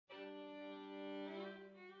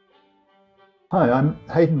Hi, I'm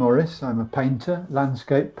Haydn Morris. I'm a painter,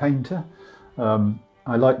 landscape painter.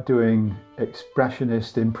 I like doing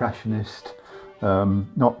expressionist, impressionist,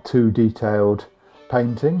 not too detailed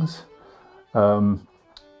paintings,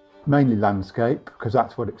 mainly landscape because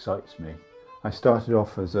that's what excites me. I started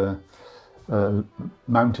off as a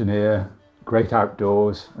mountaineer, great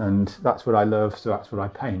outdoors, and that's what I love, so that's what I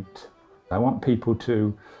paint. I want people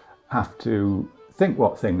to have to think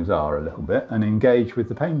what things are a little bit and engage with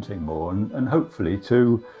the painting more, and hopefully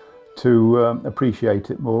to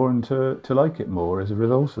appreciate it more and to like it more as a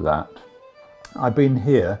result of that. I've been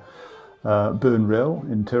here,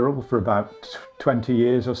 Tirril in Tirril, for about 20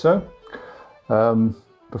 years or so.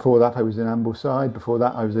 Before that I was in Ambleside, before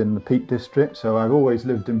that I was in the Peak District, so I've always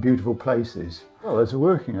lived in beautiful places. Well, as a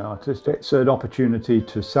working artist, it's an opportunity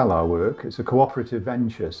to sell our work. It's a cooperative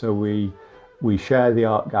venture, so we share the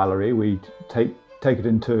art gallery, we take it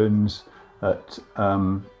in turns at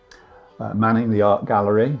manning the art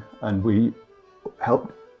gallery, and we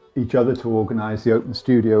help each other to organise the open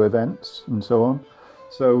studio events and so on.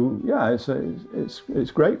 So yeah,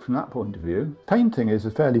 it's great from that point of view. Painting is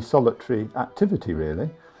a fairly solitary activity,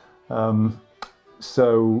 really.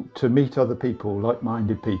 So to meet other people,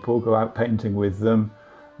 like-minded people, go out painting with them,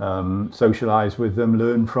 socialise with them,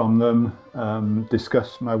 learn from them,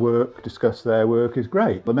 discuss my work, discuss their work is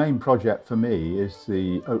great. The main project for me is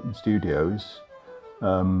the open studios,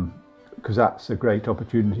 because that's a great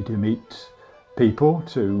opportunity to meet people,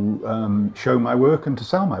 to show my work and to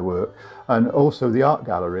sell my work. And also the art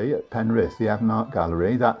gallery at Penrith, the Haydn Art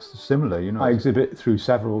Gallery, that's similar. You know, I exhibit through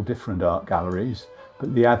several different art galleries,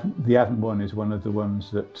 but the Haydn one is one of the ones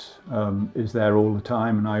that is there all the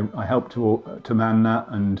time, and I help to man that,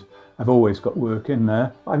 and I've always got work in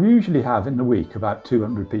there. I usually have in the week about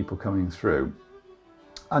 200 people coming through,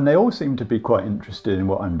 and they all seem to be quite interested in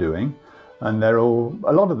what I'm doing, and a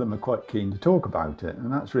lot of them are quite keen to talk about it,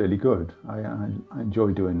 and that's really good. I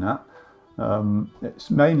enjoy doing that. It's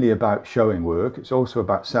mainly about showing work, it's also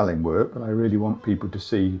about selling work, but I really want people to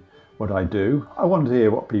see what I do. I want to hear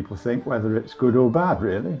what people think, whether it's good or bad,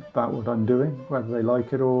 really, about what I'm doing, whether they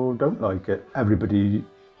like it or don't like it. Everybody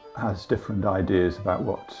has different ideas about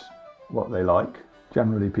what they like.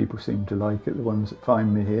 Generally people seem to like it, the ones that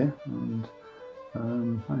find me here, and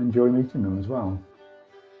I enjoy meeting them as well.